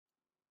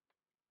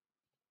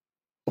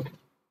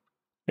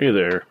Hey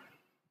there,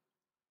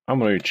 I'm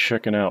going to be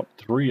checking out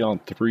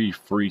 3on3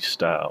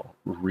 Freestyle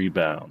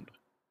Rebound.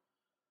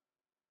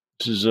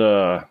 This is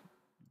a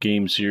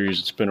game series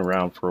that's been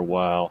around for a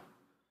while,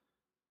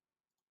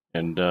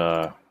 and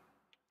yeah,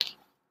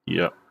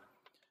 a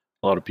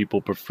lot of people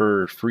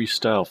prefer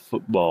freestyle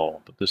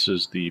football, but this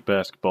is the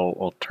basketball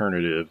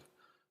alternative.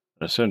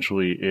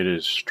 Essentially, it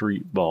is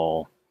street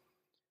ball,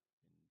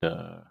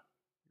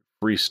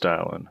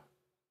 freestyling.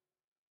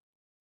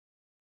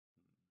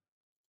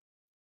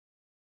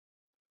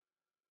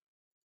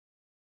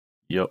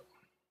 Yep.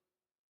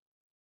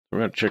 We're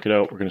going to check it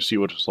out. We're going to see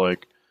what it's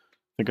like.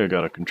 I think I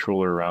got a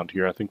controller around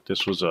here. I think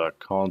this was a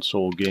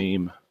console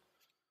game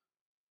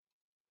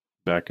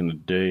back in the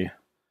day,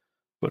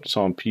 but it's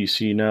on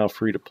PC now,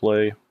 free to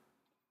play.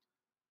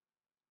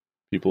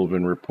 People have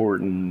been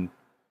reporting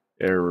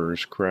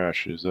errors,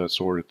 crashes, that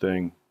sort of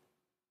thing.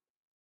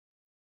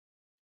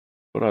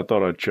 But I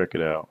thought I'd check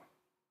it out.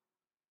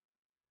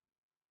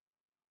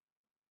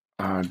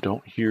 I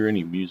don't hear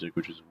any music,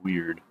 which is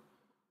weird.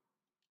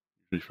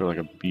 Usually for like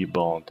a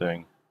beatballing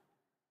thing.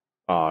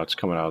 Ah, it's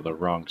coming out of the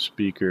wrong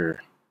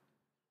speaker.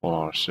 Hold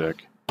on a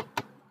sec.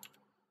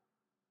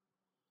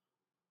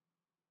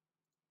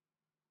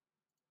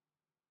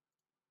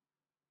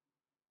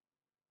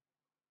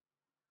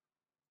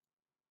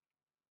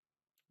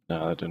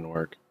 No, that didn't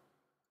work.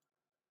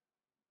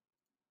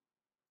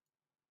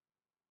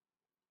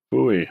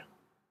 Ooh.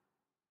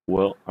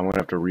 Well, I'm gonna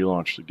have to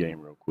relaunch the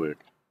game real quick.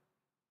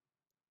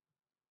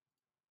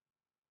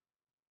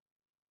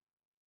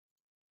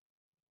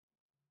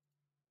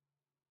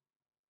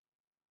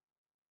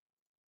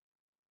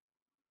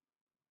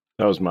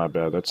 That was my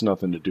bad. That's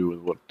nothing to do with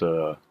what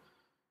the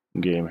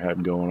game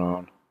had going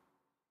on.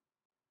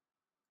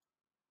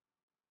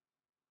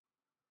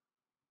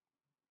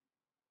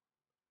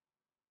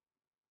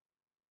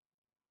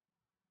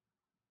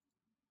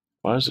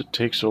 Why does it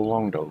take so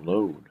long to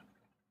load?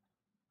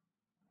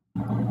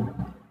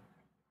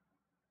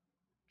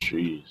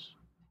 Jeez.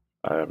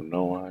 I have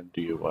no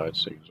idea why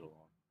it's taking so long.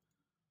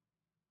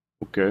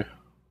 Okay.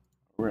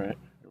 Alright,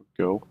 here we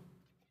go.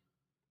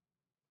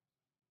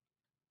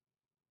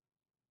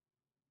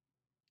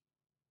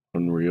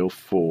 Unreal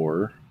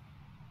 4.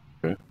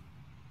 Okay.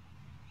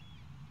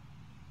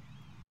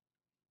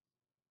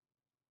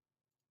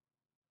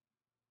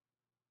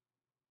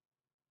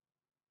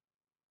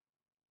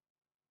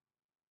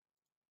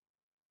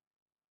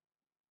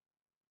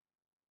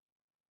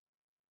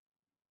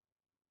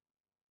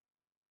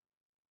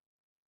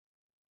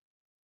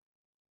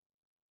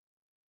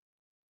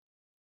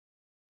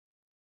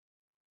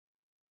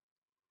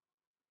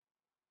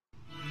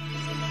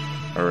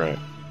 Alright.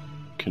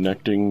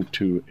 Connecting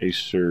to a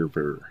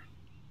server.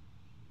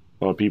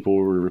 A lot of people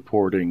were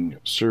reporting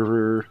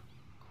server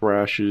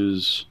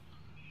crashes,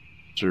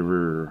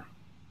 server,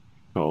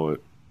 call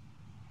it,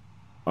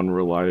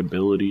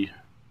 unreliability.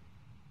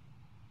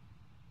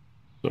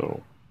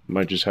 So,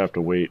 might just have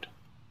to wait.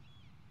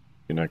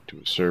 Connect to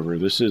a server.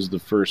 This is the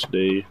first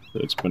day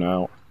that it's been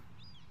out.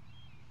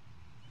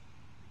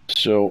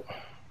 So,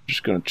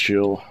 just gonna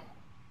chill.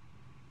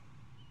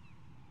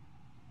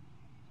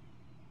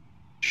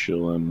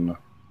 Chillin'.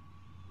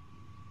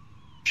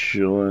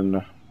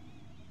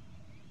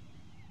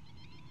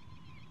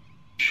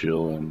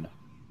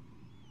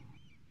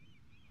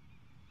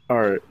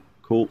 Alright,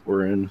 cool,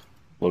 we're in.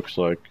 Looks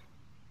like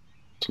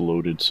it's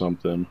loaded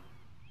something.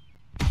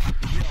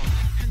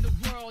 And the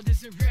world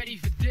isn't ready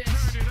for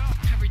this.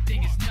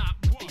 Everything is not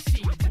what they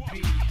seem to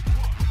be.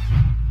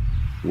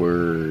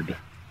 Word.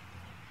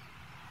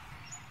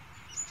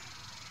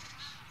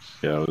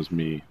 Yeah, it was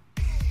me.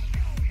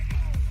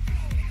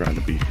 Trying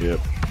to be hip.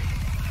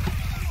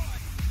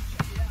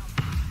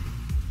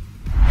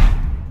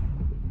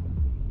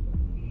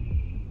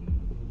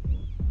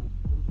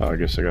 Oh, I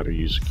guess I gotta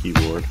use a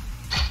keyboard.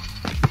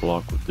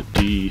 Block with the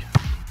D.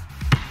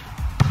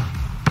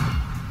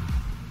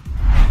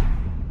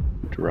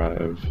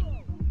 Drive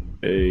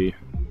A.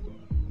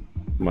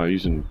 Am I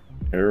using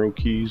arrow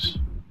keys?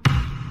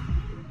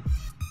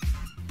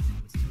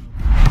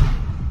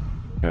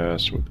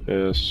 Pass with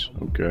S.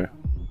 Okay.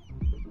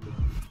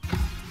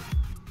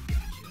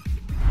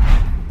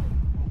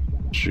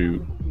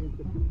 Shoot.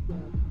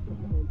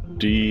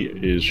 D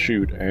is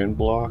shoot and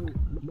block.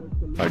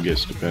 I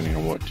guess depending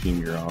on what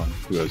team you're on,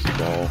 who has the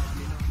ball.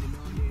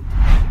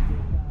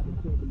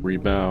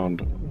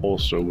 Rebound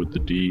also with the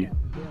D.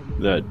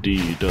 That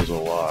D does a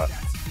lot.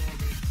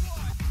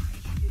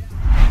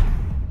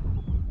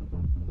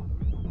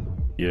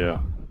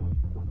 Yeah.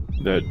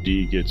 That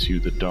D gets you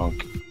the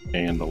dunk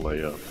and the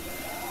layup.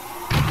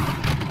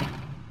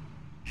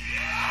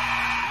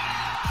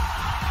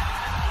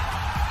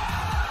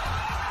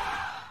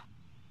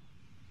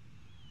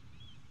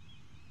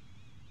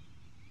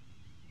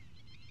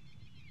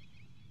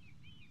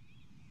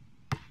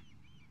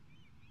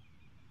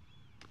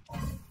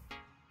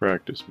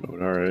 Practice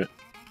mode, alright.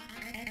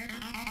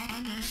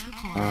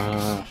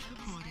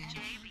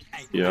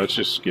 Yeah, let's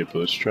just skip it.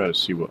 Let's try to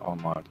see what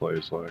online play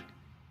is like.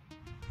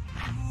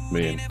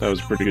 Man, that was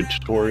a pretty good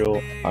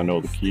tutorial. I know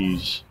the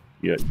keys.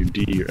 You got your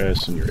D, your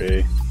S, and your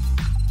A.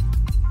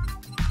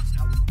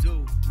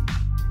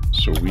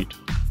 Sweet.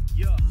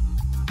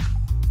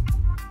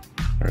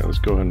 Alright, let's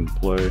go ahead and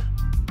play.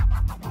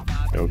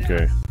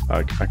 Okay,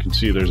 I can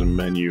see there's a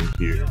menu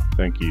here.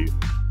 Thank you.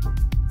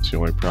 It's the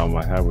only problem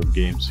I have with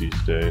games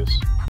these days.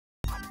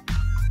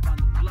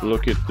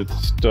 Look at the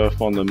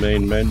stuff on the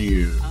main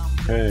menu.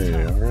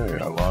 Hey,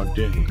 alright, I logged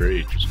in.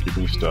 Great, just give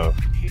me stuff.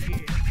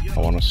 I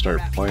want to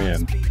start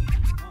playing.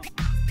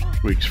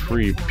 Week's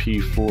free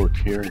P4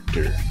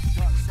 character.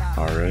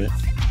 Alright.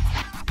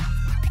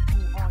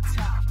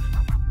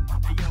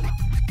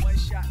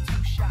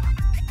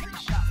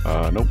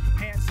 Nope.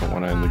 Don't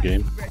want to end the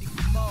game.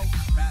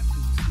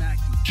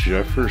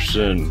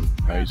 Jefferson.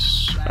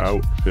 Nice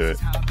outfit.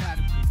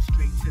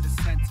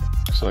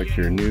 Looks like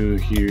you're new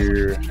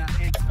here.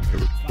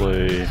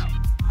 Play.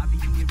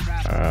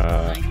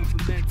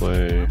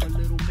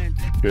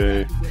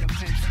 Okay.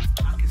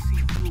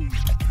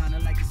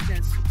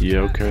 Yeah,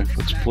 okay.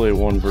 Let's play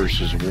 1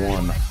 versus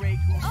 1.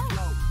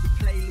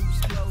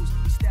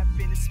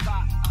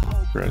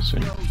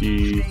 Pressing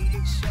E.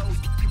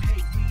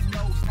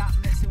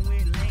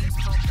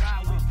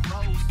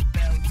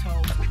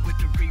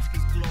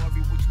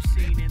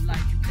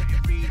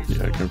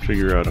 Yeah, I can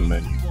figure out a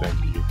menu,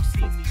 thank you.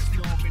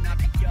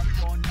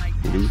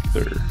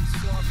 Luther.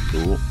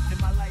 Cool.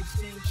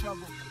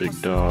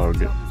 Big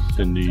Dog.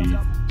 Cindy.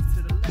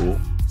 Cool.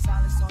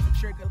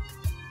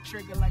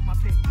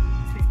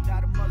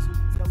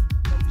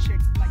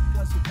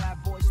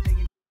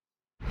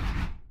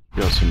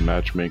 Got some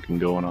matchmaking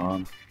going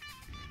on.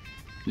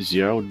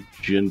 Xiao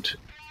Jint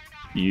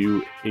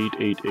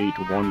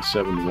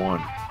U888171.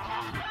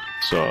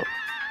 What's up?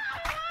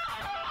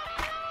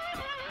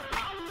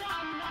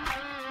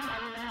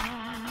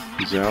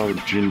 Xiao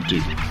Jindu.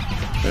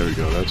 There we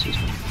go, that's his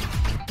name.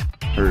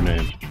 Her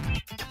name.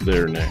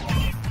 Their name.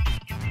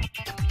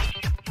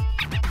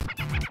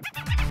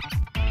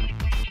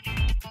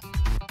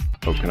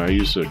 Oh, can I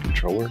use the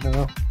controller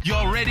now?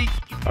 Y'all ready?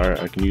 Alright,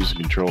 I can use the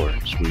controller.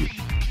 Sweet.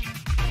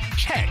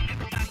 Check.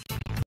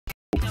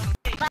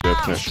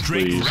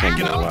 Definitely use on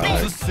the those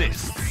lag.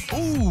 assists.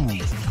 Ooh,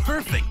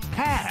 perfect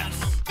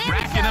pass.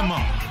 Racking them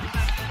up.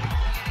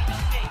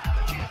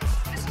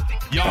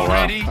 Oh Y'all wow,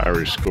 ready? I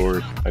already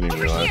scored. I didn't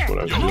realize what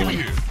I was Over doing.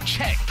 here.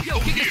 Check. Yo,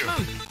 kick it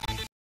smooth.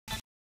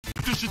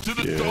 Dish it to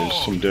the Yeah, dog.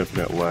 there's some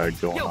definite lag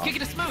going Yo, on. kick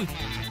it smooth.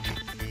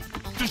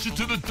 Dish it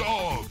to the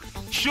dog.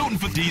 Shooting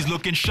for D's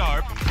looking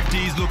sharp.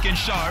 D's looking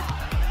sharp.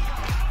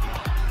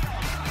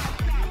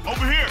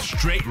 Over here.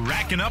 Straight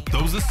racking up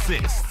those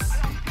assists.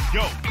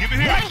 Yo, give it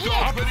here.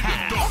 I'm ready to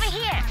dunk. Over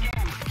here.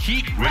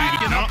 Keep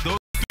racking up those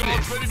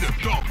assists. I'm ready to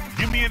dunk.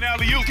 Give me an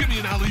alley-oop. Give me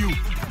an alley-oop.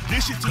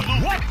 Dish it to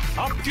Luke. What?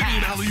 Give me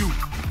an alley-oop.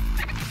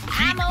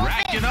 Keep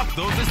racking up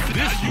those assists.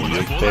 This one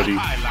is for the buddy.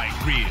 highlight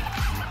reel.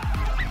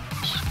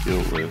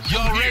 Skill list.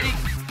 Y'all ready?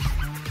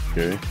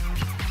 Okay.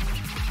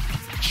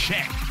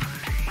 Check.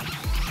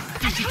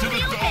 Dish it to the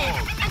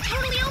dog. I'm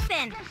totally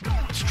open.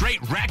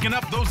 Straight racking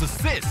up those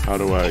assists. How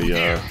do I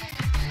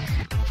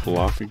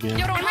block again?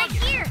 Yo, don't I'm right hug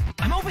it. here.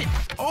 I'm open.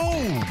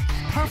 Oh,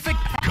 perfect.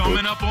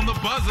 Coming up on the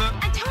buzzer.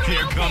 totally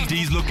Here open. comes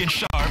D's looking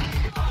sharp.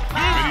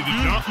 Ready to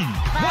jump?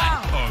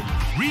 What a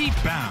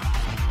rebound.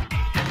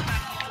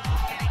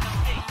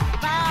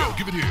 Yo,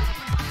 give it here.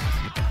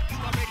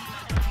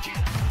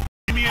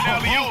 Give me an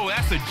alley-oop. Oh,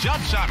 that's a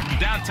jump shot from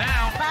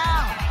downtown.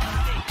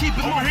 Keep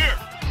it over here.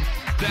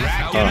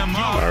 Racking them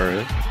up.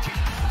 Alright.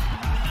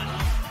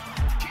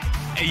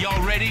 Hey,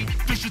 y'all ready?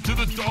 Dish it to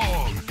the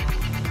dog.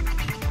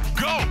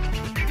 Go.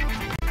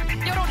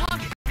 Yo, don't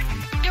hug it.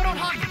 Yo, don't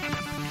hug it.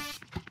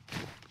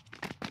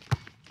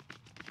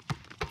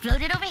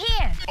 Float it over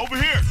here. Over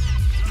here.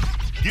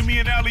 Give me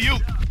an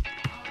alley-oop.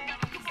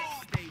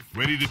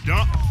 Ready to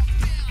dunk?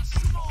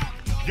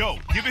 Yo,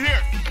 give it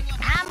here.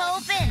 I'm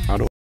open. How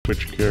do I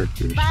switch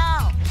characters?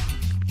 Ball.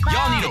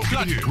 Y'all need a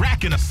gut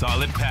racking a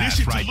solid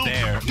pass right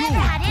there. Doing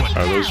what?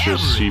 Are those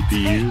just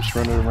CPUs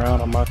running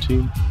around on my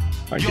team?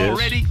 I Y'all guess.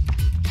 ready?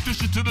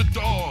 Dish it to the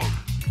dog.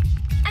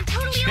 I'm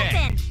totally Check.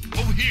 open.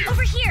 Over here.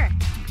 Over here.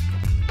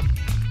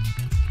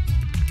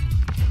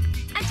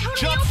 I'm totally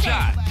Jump open.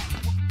 shot.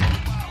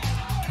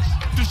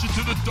 Dish it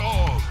to the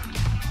dog.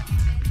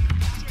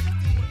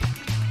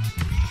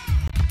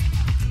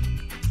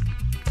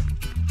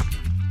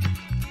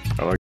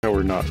 I like how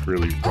we're not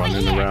really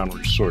running here. around,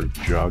 we're sort of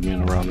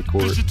jogging around the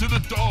court. Dish it to the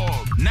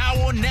dog. Now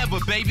or never,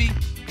 baby.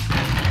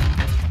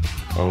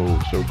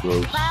 Oh, so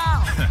close.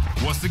 Ball.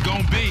 What's it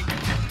gonna be?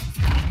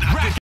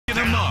 Racking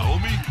them up,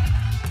 homie.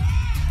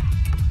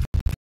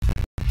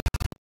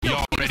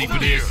 Y'all ready for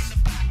this?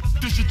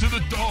 Dish it to the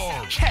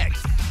dog. Check.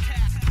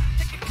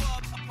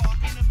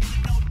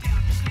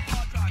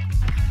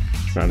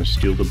 Trying to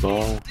steal the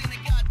ball.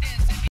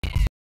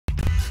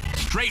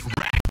 Straight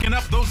racking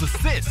up those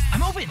assists.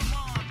 I'm open.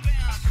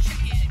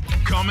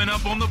 Coming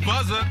up on the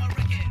buzzer.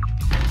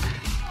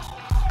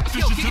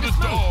 Dish Yo, it kick to it the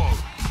smooth. dog.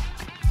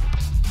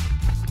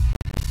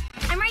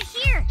 I'm right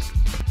here.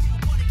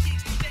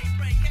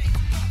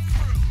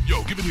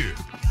 Yo, give it here.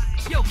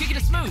 Yo, kick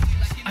it smooth.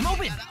 I'm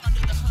open.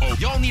 Over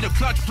Y'all need a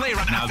clutch play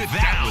right now.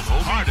 That was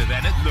harder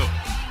than it looked.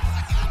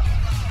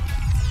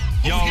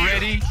 Y'all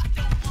ready?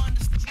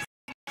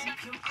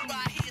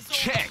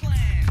 Check.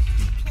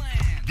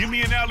 Give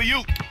me an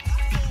alley-oop.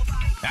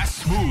 That's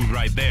smooth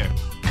right there.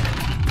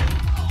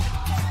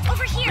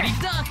 Over here.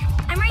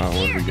 I'm right What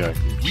here. do we got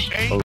here? We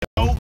ain't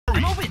no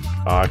hurry.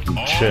 I can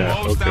check.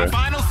 Almost Okay. that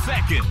final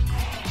second.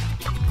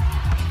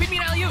 Give me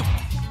an alley-oop.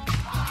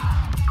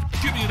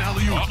 Give me an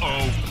alley-oop.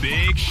 Uh-oh,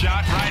 big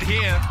shot right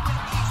here.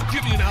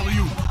 Give me an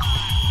alley-oop.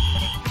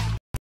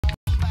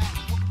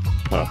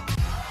 Huh.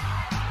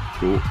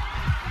 Cool.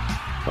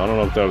 I don't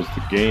know if that was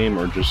the game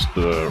or just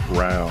the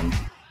round.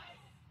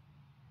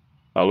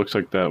 Looks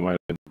like that might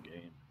have been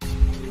the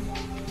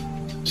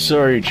game.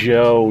 Sorry,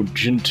 Joe,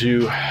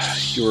 Jintu,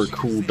 you're a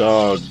cool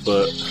dog,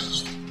 but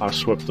I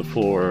swept the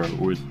floor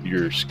with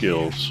your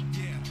skills.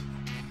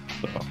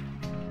 So.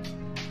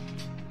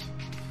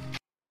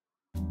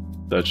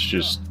 That's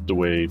just the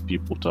way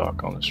people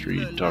talk on the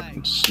street,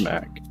 talking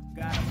smack.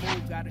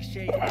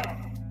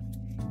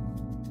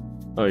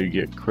 Oh, you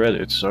get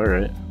credits,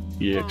 alright.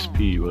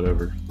 EXP,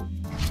 whatever.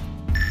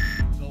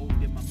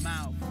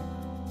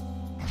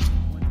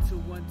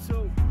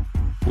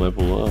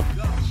 Level up.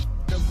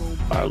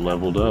 I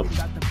leveled up.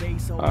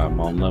 I'm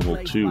on level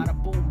 2.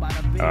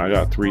 I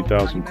got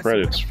 3,000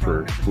 credits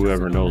for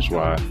whoever knows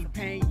why.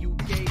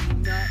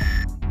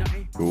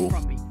 Cool.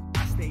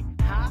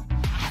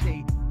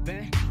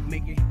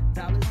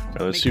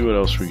 Let's see what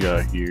else we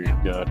got here.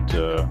 We got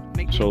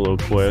solo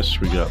quests.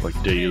 We got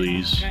like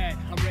dailies.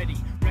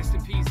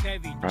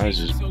 Prize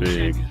is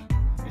big.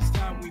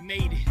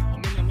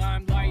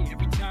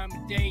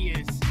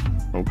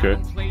 Okay.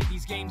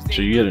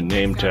 So you get a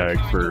name tag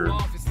for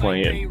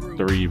playing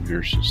 3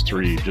 versus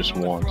 3 just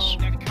once.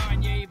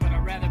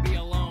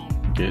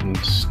 Getting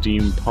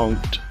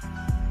steampunked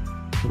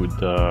with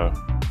the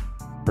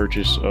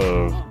purchase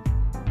of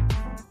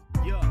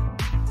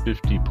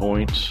 50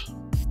 points.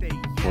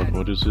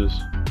 What is this?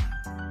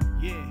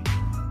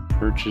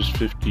 Purchase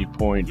 50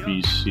 point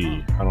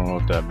BC. I don't know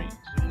what that means.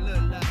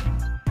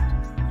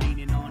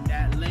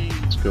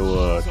 Let's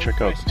go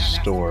check out the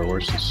store.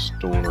 Where's the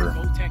store?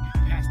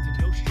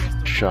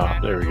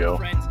 Shop. There we go.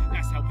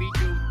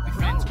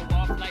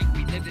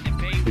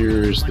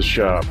 Here's the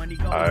shop.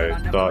 I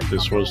thought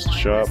this was the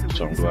shop,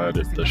 so I'm glad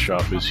that the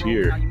shop is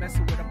here.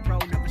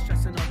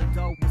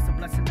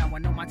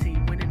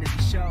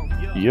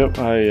 Yep,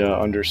 I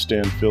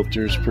understand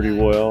filters pretty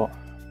well.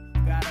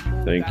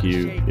 Thank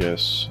you.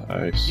 Yes,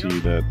 I see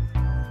that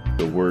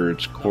the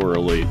words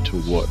correlate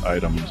to what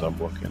items I'm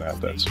looking at.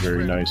 That's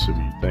very nice of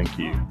you. Thank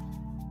you.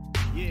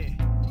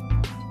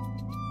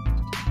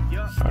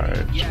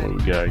 Alright, so what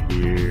we got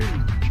here?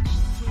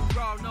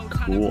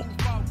 Cool.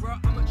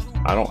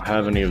 I don't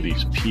have any of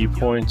these P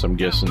points. I'm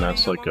guessing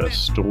that's like a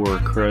store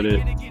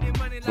credit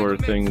sort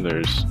of thing.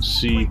 There's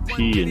C,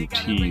 P, and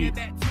T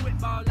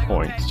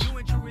points.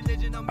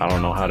 I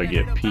don't know how to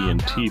get P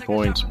and T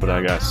points, but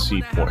I got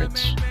C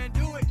points.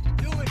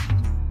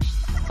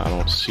 I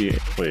don't see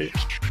it. Wait.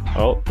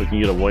 Oh, we can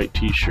get a white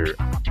t-shirt.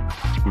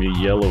 Get a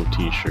yellow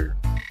t-shirt.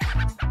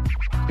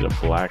 Get a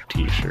black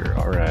t-shirt.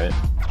 Alright.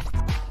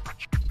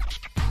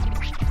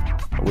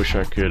 I wish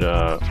I could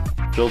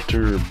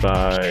filter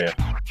by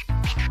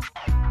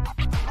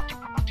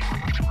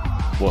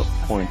what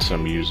points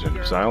I'm using,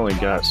 because I only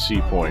got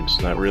C points,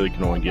 and that really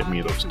can only get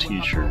me those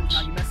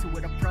t-shirts.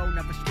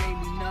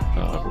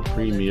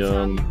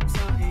 Premium,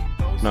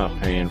 not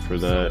paying for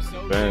that.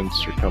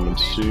 Events are coming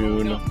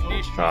soon.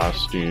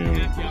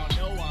 Costume,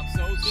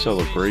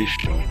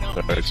 celebration.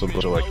 Alright, so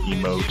those are like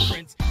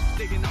emotes.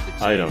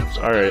 Items.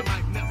 Alright,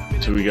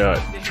 so we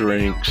got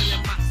drinks,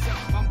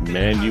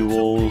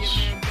 manuals,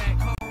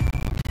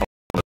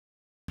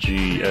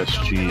 G,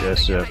 SG,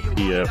 SF,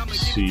 PF,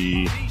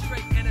 C.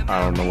 I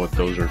don't know what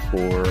those are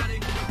for.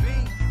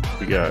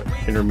 We got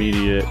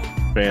intermediate,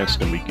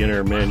 advanced, and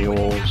beginner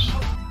manuals.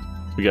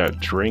 We got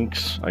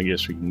drinks. I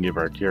guess we can give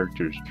our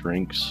characters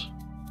drinks.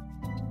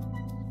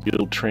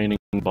 Skill training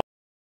ball.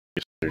 I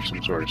guess there's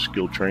some sort of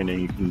skill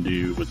training you can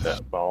do with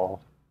that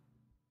ball.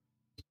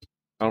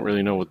 I don't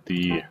really know what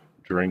the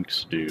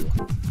drinks do.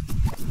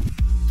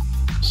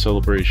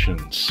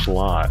 Celebration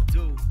slot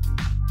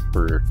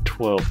for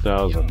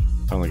 12,000.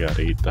 I only got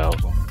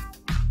 8,000.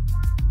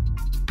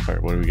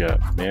 Alright, what do we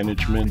got?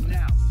 Management,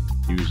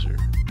 user.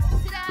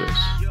 What's this?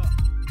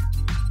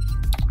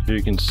 Here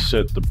you can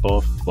set the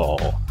buff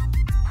ball.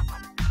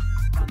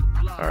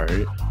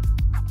 Alright.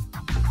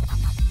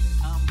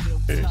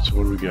 Okay, so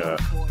what do we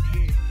got?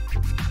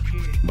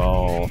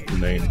 Ball,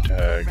 name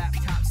tag.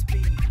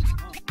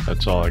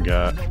 That's all I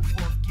got.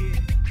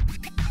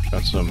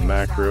 Got some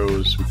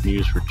macros we can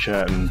use for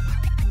chatting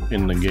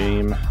in the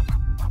game.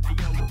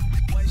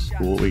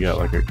 Cool, we got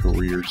like a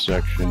career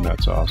section,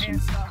 that's awesome.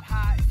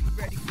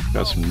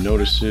 Got some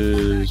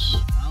notices.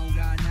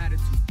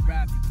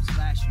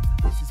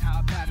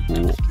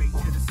 Cool.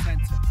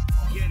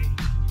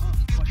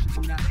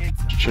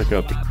 Let's check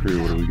out the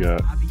crew, what do we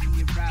got?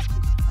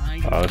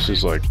 This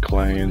is like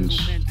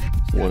clans,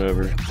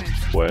 whatever,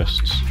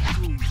 quests.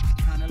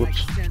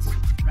 Whoops.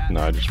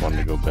 No, I just wanted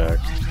to go back.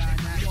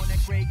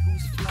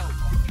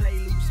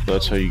 So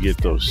that's how you get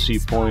those C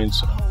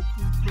points.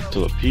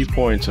 So the P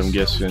points, I'm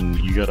guessing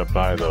you gotta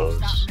buy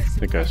those. I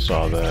think I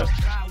saw that.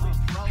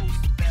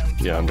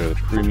 Yeah, under the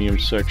premium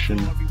section.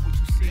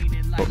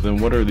 But then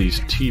what are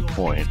these T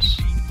points?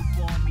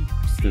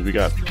 Because we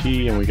got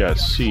P and we got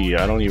C.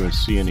 I don't even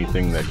see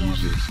anything that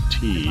uses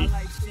T.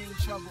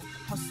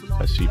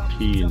 I see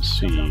P and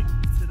C.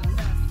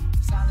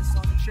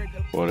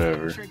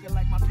 Whatever.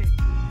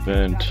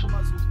 Vent.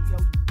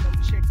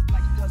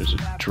 There's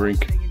a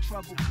drink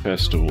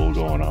festival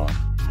going on.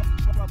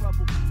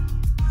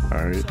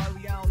 Alright.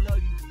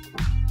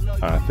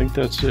 I think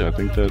that's it. I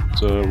think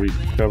that we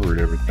covered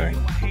everything.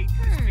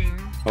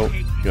 Oh,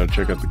 you gotta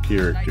check out the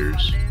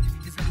characters.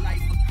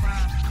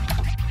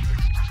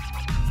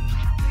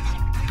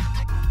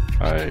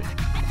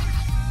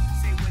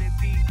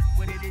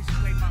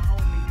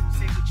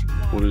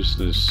 What is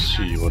this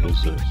C? What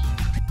is this?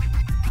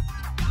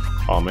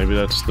 Oh, maybe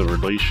that's the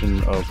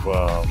relation of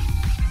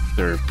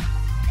their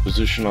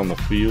position on the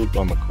field,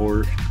 on the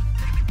court.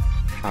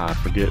 I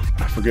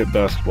forget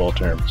basketball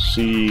terms.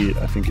 C,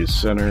 I think, is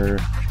center.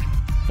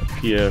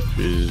 PF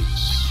is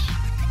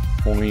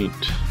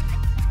point.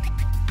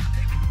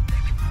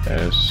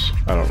 S,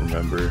 I don't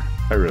remember.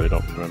 I really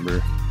don't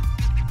remember.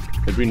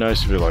 It'd be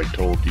nice if it like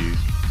told you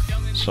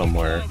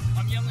somewhere.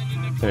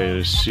 Hey,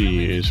 this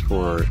C is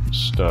for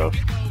stuff.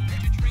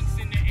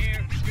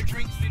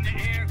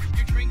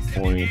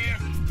 Point.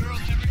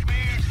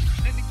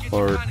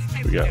 Clark.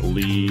 We got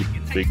Lee,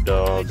 Big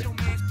Dog,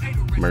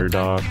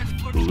 Murdoch,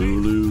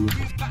 Lulu,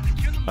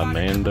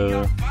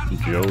 Amanda,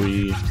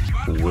 Joey,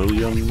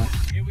 William,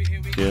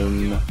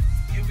 Kim,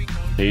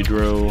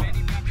 Pedro.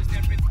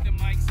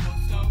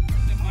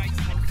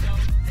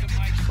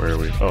 Where are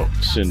we? Oh,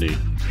 Cindy.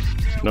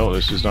 No,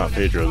 this is not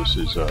Pedro. This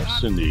is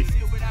Cindy.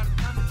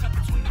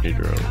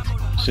 Pedro.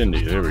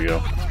 Cindy. There we go.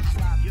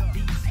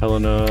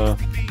 Helena,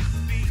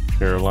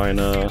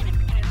 Carolina,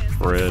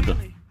 Fred,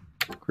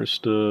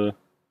 Krista,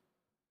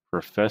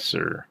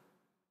 Professor.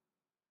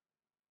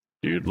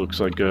 Dude looks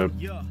like a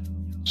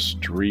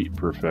street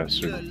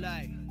professor.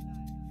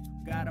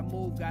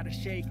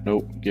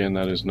 Nope, again,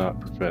 that is not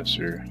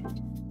Professor.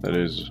 That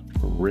is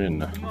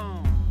Rin,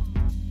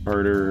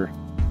 Carter,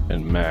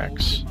 and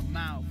Max.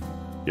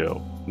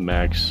 Yo,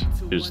 Max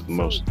is the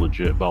most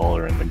legit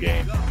baller in the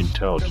game. You can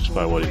tell just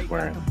by what he's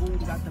wearing.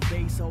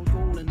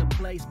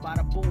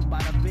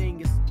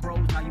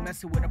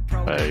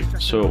 Hey,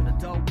 so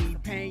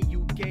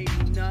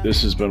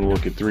this has been a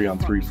look at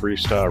 3on3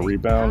 Freestyle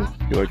Rebound.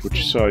 If you like what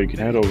you saw, you can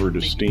head over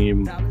to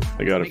Steam.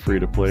 They got it free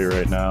to play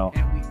right now.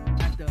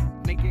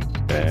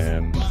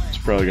 And it's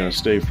probably going to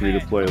stay free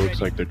to play. It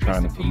looks like they're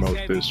trying to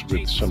promote this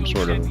with some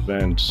sort of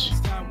events.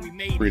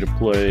 Free to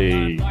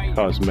play,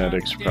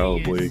 cosmetics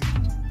probably.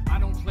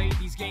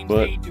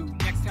 But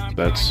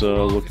that's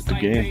a look at the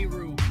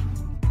game.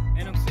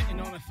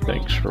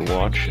 Thanks for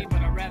watching.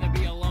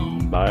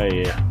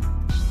 Bye.